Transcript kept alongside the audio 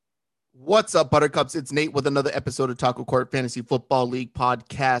What's up, Buttercups? It's Nate with another episode of Taco Court Fantasy Football League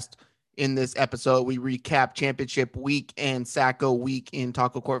podcast. In this episode, we recap championship week and Sacco week in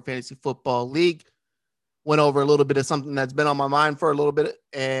Taco Court Fantasy Football League. Went over a little bit of something that's been on my mind for a little bit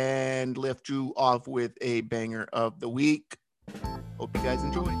and lift you off with a banger of the week. Hope you guys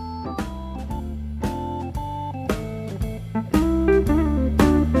enjoy.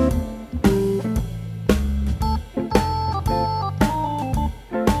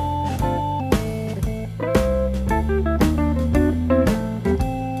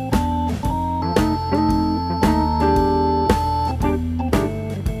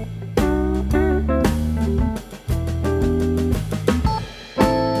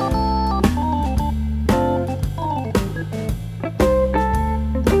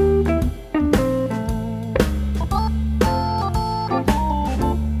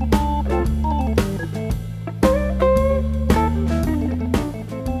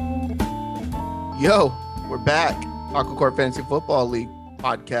 Yo, we're back. Taco Court Fantasy Football League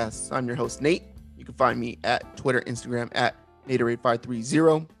podcast. I'm your host, Nate. You can find me at Twitter, Instagram at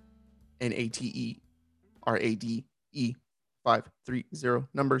Naterade530, Naterade 530,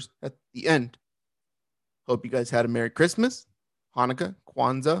 numbers at the end. Hope you guys had a Merry Christmas, Hanukkah,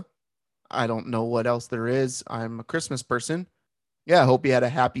 Kwanzaa. I don't know what else there is. I'm a Christmas person. Yeah, I hope you had a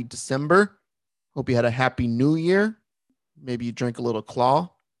happy December. Hope you had a happy New Year. Maybe you drink a little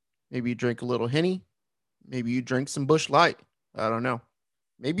Claw. Maybe you drink a little Henny. Maybe you drink some Busch Light. I don't know.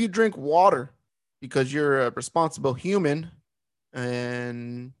 Maybe you drink water because you're a responsible human.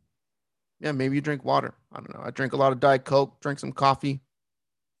 And yeah, maybe you drink water. I don't know. I drink a lot of Diet Coke, drank some coffee,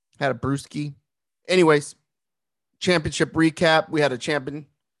 had a brewski. Anyways, championship recap. We had a champion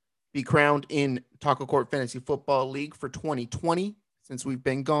be crowned in Taco Court Fantasy Football League for 2020 since we've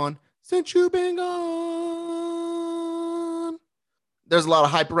been gone. Since you've been gone. There's a lot of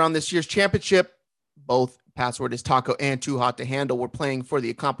hype around this year's championship. Both Password is Taco and Too Hot to Handle were playing for the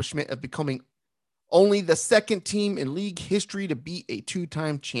accomplishment of becoming only the second team in league history to be a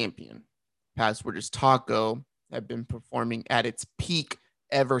two-time champion. Password is Taco have been performing at its peak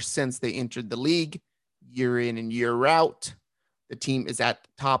ever since they entered the league, year in and year out. The team is at the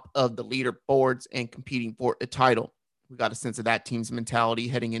top of the leaderboards and competing for a title. We got a sense of that team's mentality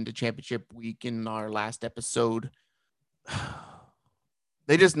heading into championship week in our last episode.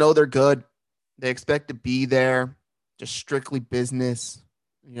 They just know they're good. They expect to be there, just strictly business.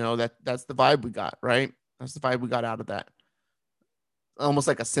 You know, that's the vibe we got, right? That's the vibe we got out of that. Almost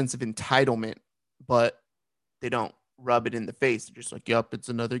like a sense of entitlement, but they don't rub it in the face. They're just like, yep, it's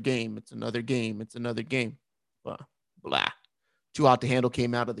another game. It's another game. It's another game. Blah. Too Hot to Handle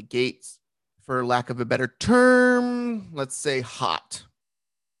came out of the gates, for lack of a better term, let's say hot,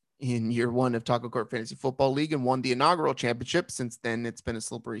 in year one of Taco Court Fantasy Football League and won the inaugural championship. Since then, it's been a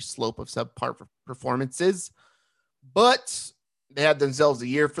slippery slope of subpar performances. But they had themselves a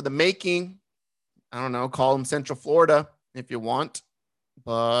year for the making. I don't know, call them Central Florida if you want.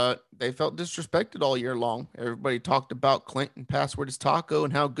 But they felt disrespected all year long. Everybody talked about Clinton Password is Taco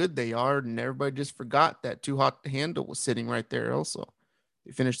and how good they are, and everybody just forgot that Too Hot to Handle was sitting right there also.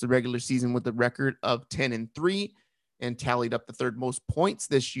 They finished the regular season with a record of 10-3 and tallied up the third most points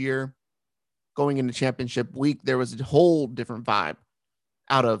this year. Going into championship week, there was a whole different vibe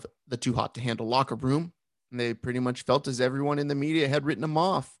out of the Too Hot to Handle locker room. And they pretty much felt as everyone in the media had written them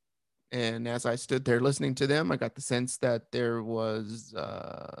off. And as I stood there listening to them, I got the sense that there was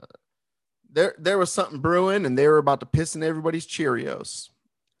something brewing and they were about to piss in everybody's Cheerios.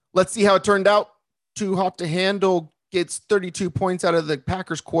 Let's see how it turned out. Too Hot to Handle gets 32 points out of the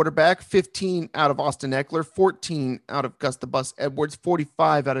Packers quarterback, 15 out of Austin Eckler, 14 out of Gus the Bus Edwards,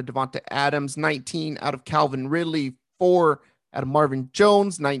 45 out of Devonta Adams, 19 out of Calvin Ridley, 4 out of Marvin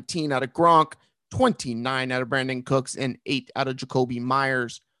Jones, 19 out of Gronk, 29 out of Brandon Cooks, and 8 out of Jacoby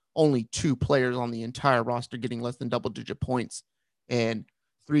Myers. Only 2 players on the entire roster getting less than double-digit points, and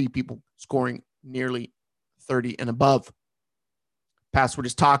 3 people scoring nearly 30 and above. Password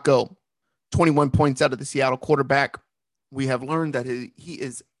is Taco. 21 points out of the Seattle quarterback. We have learned that he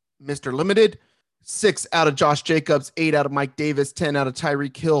is Mr. Limited. 6 out of Josh Jacobs, 8 out of Mike Davis, 10 out of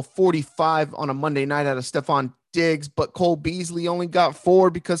Tyreek Hill, 45 on a Monday night out of Stephon Diggs, but Cole Beasley only got 4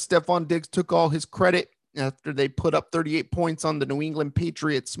 because Stephon Diggs took all his credit after they put up 38 points on the New England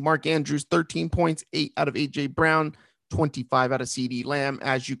Patriots. Mark Andrews, 13 points, 8 out of A.J. Brown, 25 out of C.D. Lamb.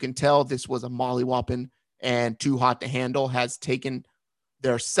 As you can tell, this was a mollywhopping, and Too Hot to Handle has taken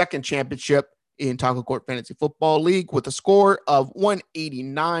their second championship in Taco Court Fantasy Football League with a score of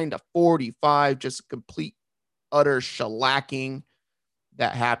 189-45. Just a complete, utter shellacking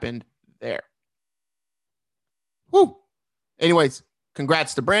that happened there. Woo. Anyways,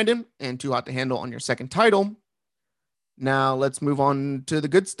 Congrats to Brandon and Too Hot to Handle on your second title. Now let's move on to the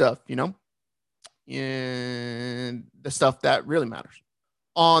good stuff, and the stuff that really matters.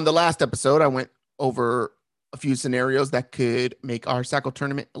 On the last episode, I went over a few scenarios that could make our Sacco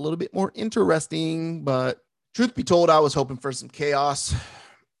tournament a little bit more interesting, but truth be told, I was hoping for some chaos.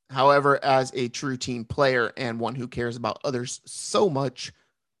 However, as a true team player and one who cares about others so much,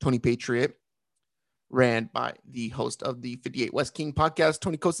 Tony Patriot, ran by the host of the 58 West King podcast,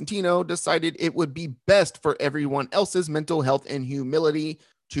 Tony Cosentino, decided it would be best for everyone else's mental health and humility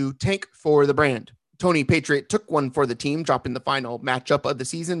to tank for the brand. Tony Patriot took one for the team, dropping the final matchup of the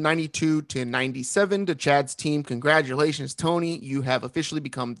season, 92-97 to Chad's team. Congratulations, Tony. You have officially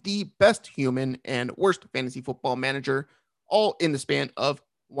become the best human and worst fantasy football manager, all in the span of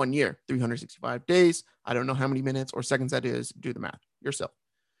 1 year, 365 days. I don't know how many minutes or seconds that is. Do the math yourself.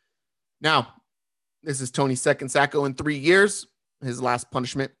 Now, this is Tony's second Sacco in 3 years. His last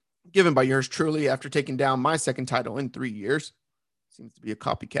punishment given by yours truly after taking down my second title in 3 years. Seems to be a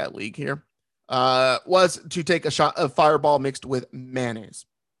copycat league here. Was to take a shot of Fireball mixed with mayonnaise.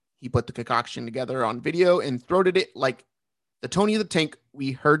 He put the concoction together on video and throated it like the Tony the Tank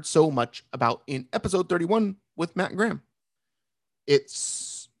we heard so much about in episode 31 with Matt Graham.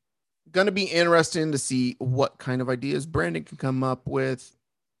 It's going to be interesting to see what kind of ideas Brandon can come up with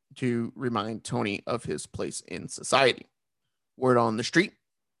to remind Tony of his place in society. Word on the street,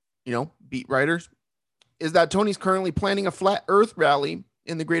 beat writers, is that Tony's currently planning a flat earth rally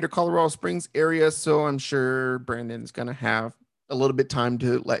in the greater Colorado Springs area. So I'm sure Brandon's going to have a little bit time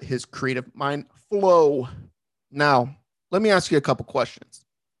to let his creative mind flow. Now, let me ask you a couple questions.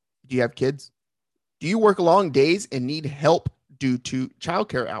 Do you have kids? Do you work long days and need help due to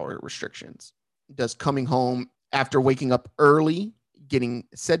childcare hour restrictions? Does coming home after waking up early, getting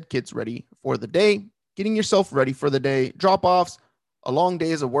said kids ready for the day, getting yourself ready for the day, drop-offs, a long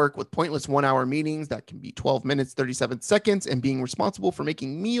days of work with pointless 1-hour meetings that can be 12 minutes, 37 seconds, and being responsible for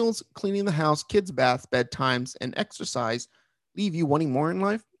making meals, cleaning the house, kids' baths, bedtimes, and exercise leave you wanting more in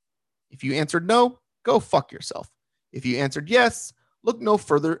life? If you answered no, go fuck yourself. If you answered yes, look no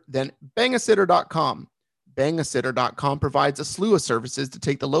further than bangasitter.com. Bangasitter.com provides a slew of services to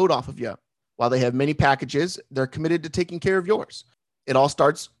take the load off of you. While they have many packages, they're committed to taking care of yours. It all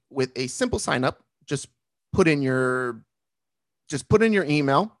starts with a simple sign up. Just put in your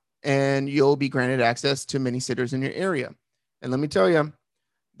email and you'll be granted access to many sitters in your area. And let me tell you,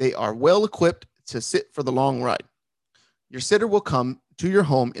 they are well equipped to sit for the long ride. Your sitter will come to your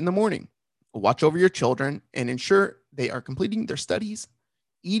home in the morning, watch over your children, and ensure they are completing their studies,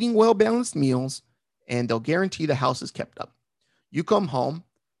 eating well-balanced meals, and they'll guarantee the house is kept up. You come home,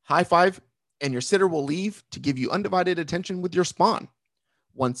 high five, and your sitter will leave to give you undivided attention with your spawn.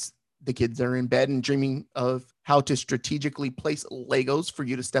 Once the kids are in bed and dreaming of how to strategically place Legos for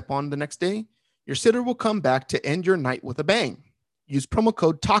you to step on the next day, your sitter will come back to end your night with a bang. Use promo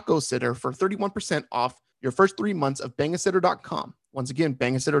code TACOSITTER for 31% off your first 3 months of bangasitter.com. Once again,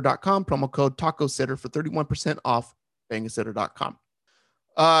 bangasitter.com, promo code TACOSITTER for 31% off bangasitter.com.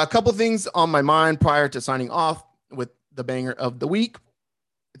 A couple things on my mind prior to signing off with the banger of the week.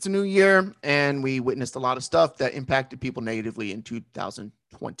 It's a new year, and we witnessed a lot of stuff that impacted people negatively in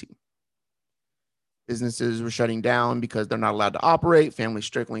 2020. Businesses were shutting down because they're not allowed to operate. Families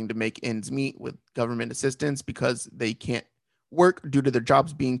struggling to make ends meet with government assistance because they can't work due to their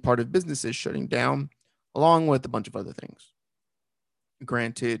jobs being part of businesses shutting down, along with a bunch of other things.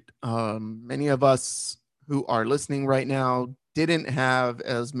 Granted, many of us who are listening right now didn't have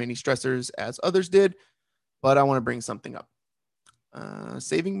as many stressors as others did, but I want to bring something up.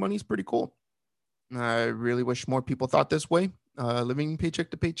 Saving money is pretty cool. I really wish more people thought this way. Living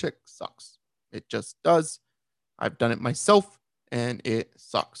paycheck to paycheck sucks. It just does. I've done it myself, and it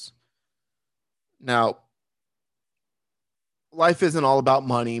sucks. Now, life isn't all about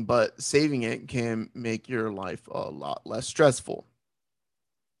money, but saving it can make your life a lot less stressful.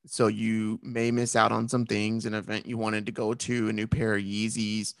 So you may miss out on some things, an event you wanted to go to, a new pair of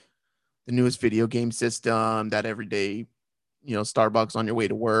Yeezys, the newest video game system, that everyday, Starbucks on your way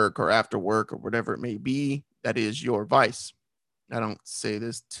to work or after work or whatever it may be. That is your vice. I don't say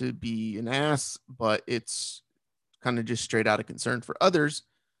this to be an ass, but it's kind of just straight out of concern for others.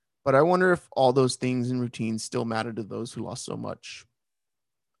 But I wonder if all those things and routines still matter to those who lost so much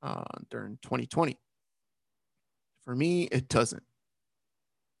during 2020. For me, it doesn't.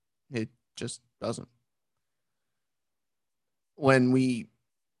 It just doesn't. When we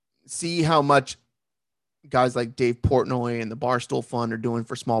see how much guys like Dave Portnoy and the Barstool Fund are doing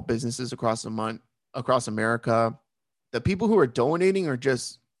for small businesses across America, the people who are donating are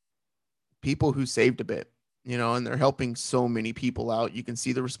just people who saved a bit. and they're helping so many people out. You can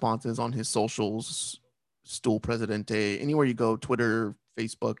see the responses on his socials, Stool Presidente, anywhere you go, Twitter,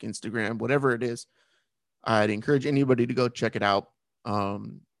 Facebook, Instagram, whatever it is. I'd encourage anybody to go check it out.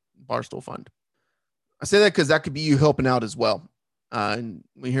 Barstool Fund. I say that because that could be you helping out as well. And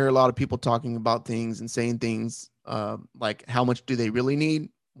we hear a lot of people talking about things and saying things like how much do they really need,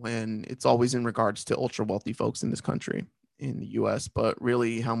 when it's always in regards to ultra wealthy folks in this country, in the US, but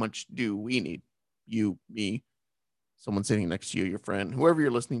really how much do we need? You, me, someone sitting next to you, your friend, whoever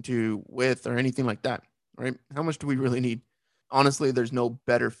you're listening to with, or anything like that, right? How much do we really need? Honestly, there's no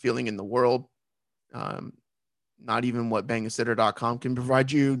better feeling in the world. Not even what bangasitter.com can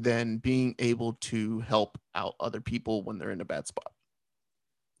provide you than being able to help out other people when they're in a bad spot.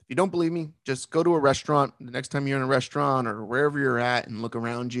 If you don't believe me, just go to a restaurant the next time you're in a restaurant or wherever you're at and look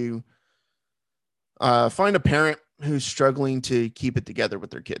around you. Find a parent who's struggling to keep it together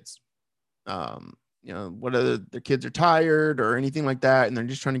with their kids. Whether their kids are tired or anything like that, and they're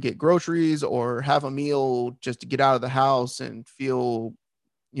just trying to get groceries or have a meal just to get out of the house and feel,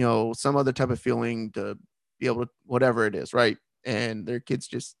 some other type of feeling to be able to, whatever it is, right? And their kids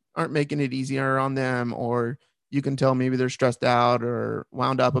just aren't making it easier on them, or you can tell maybe they're stressed out or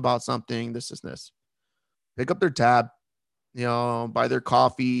wound up about something, this. Pick up their tab, buy their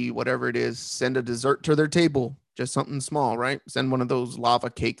coffee, whatever it is, send a dessert to their table, just something small, right? Send one of those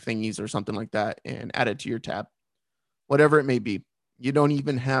lava cake thingies or something like that and add it to your tab, whatever it may be. You don't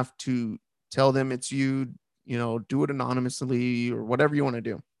even have to tell them it's you, do it anonymously or whatever you want to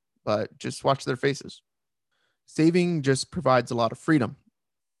do, but just watch their faces. Saving just provides a lot of freedom.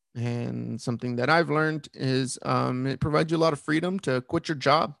 And something that I've learned is it provides you a lot of freedom to quit your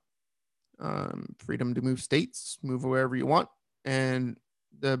job, freedom to move states, move wherever you want. And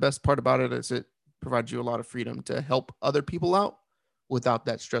the best part about it is it provides you a lot of freedom to help other people out without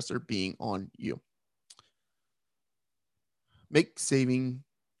that stressor being on you. Make saving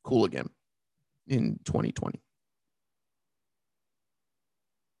cool again in 2020.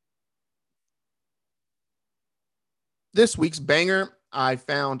 This week's banger I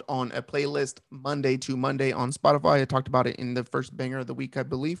found on a playlist Monday to Monday on Spotify. I talked about it in the first banger of the week, I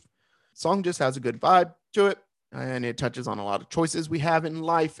believe. Song just has a good vibe to it, and it touches on a lot of choices we have in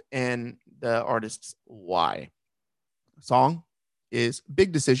life and the artist's why. The song is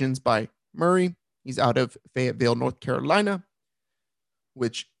Big Decisions by Murray. He's out of Fayetteville, North Carolina,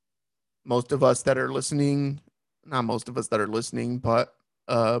 which most of us that are listening, not most of us that are listening, but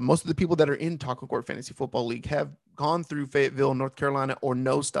most of the people that are in Taco Court Fantasy Football League have gone through Fayetteville, North Carolina, or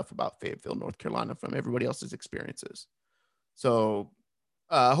know stuff about Fayetteville, North Carolina from everybody else's experiences. So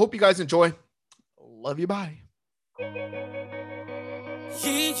I hope you guys enjoy. Love you. Bye.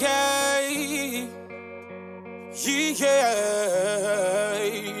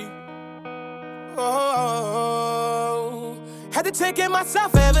 Oh, had to take care of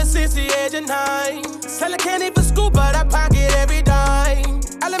myself ever since the age of 9. Selling candy for school, but I pocket every dime.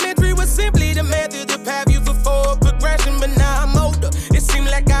 Elementary was simply the method to path you for forward progression, but now I'm older. It seemed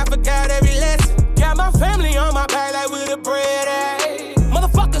like I forgot every lesson. Got my family on my back like with a bread, eh?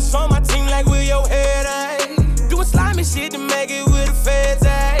 Motherfuckers on my team like with your head, eh? Doing slimy shit to make it with the feds,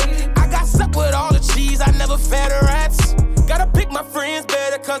 eh? I got stuck with all the cheese, I never fed the rats. Gotta pick my friends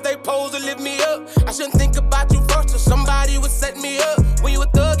better cause they pose to lift me up. I shouldn't think about you first till somebody would set me up. When you a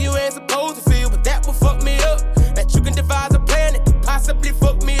thug, you ain't supposed to feel, but that would fuck me up. That you can devise a plan that could possibly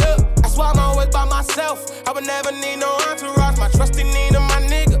fuck me up. That's why I'm always by myself. I would never need no entourage. My trusty Nina, my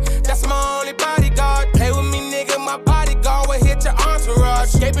nigga, that's my only bodyguard. Play with me, nigga, my bodyguard will hit your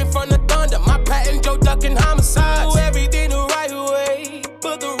entourage. Escaping from the thunder, my patent Joe ducking homicides. Do everything the right way,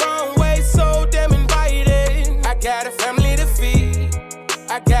 but the wrong way, so damn invited. I got a family to feed.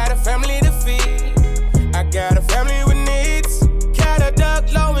 I got a family to feed. I got a family with needs. Gotta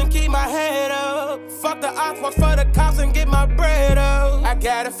duck low and keep my head up. Fuck the ops, work for the cops and get my bread up. I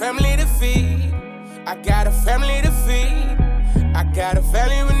got a family to feed. I got a family to feed. I got a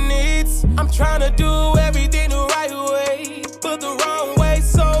family with needs. I'm trying to do everything the right way, but the wrong way,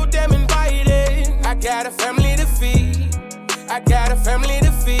 so damn invited. I got a family to feed. I got a family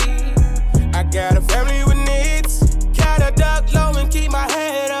to feed. I got a family with needs. Gotta duck low and keep my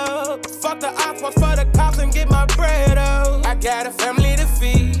head up. Fuck the ops, work for the cops and get my bread up. I got a family to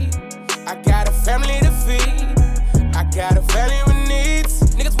feed. I got a family to feed. I got a family with needs.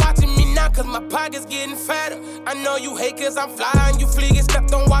 Niggas watching me now cause my pocket's getting fatter. I know you hate cause I'm flying, you flee, get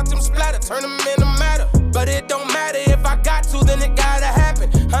stepped on, watch them splatter. Turn them into matter. But it don't matter if I got to, then it gotta happen.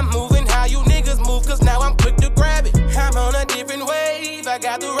 I'm moving how you niggas move cause now I'm quick to grab it. I'm on a different wave, I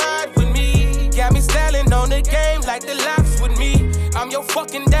got the ride with me. Got me styling on the game like the locks with me. I'm your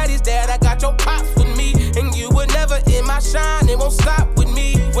fucking daddy's dad, I got your pops with me. And you would never in my shine, it won't stop with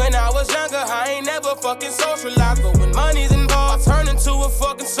me. When I was younger, I ain't never fucking socialized. But when money's involved, I turned into a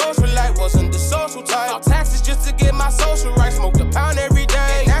fucking socialite. Wasn't the social type. All taxes just to get my social rights. Smoked a pound every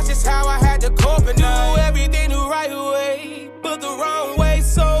day. And that's just how I had to cope and do everything the right way. But the wrong way,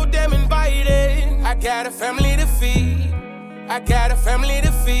 so damn invited. I got a family to feed. I got a family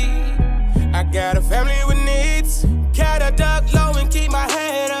to feed. I got a family with needs. Gotta duck low and keep my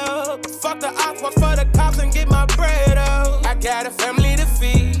head up. Fuck the ops, watch for the cops and get my bread up.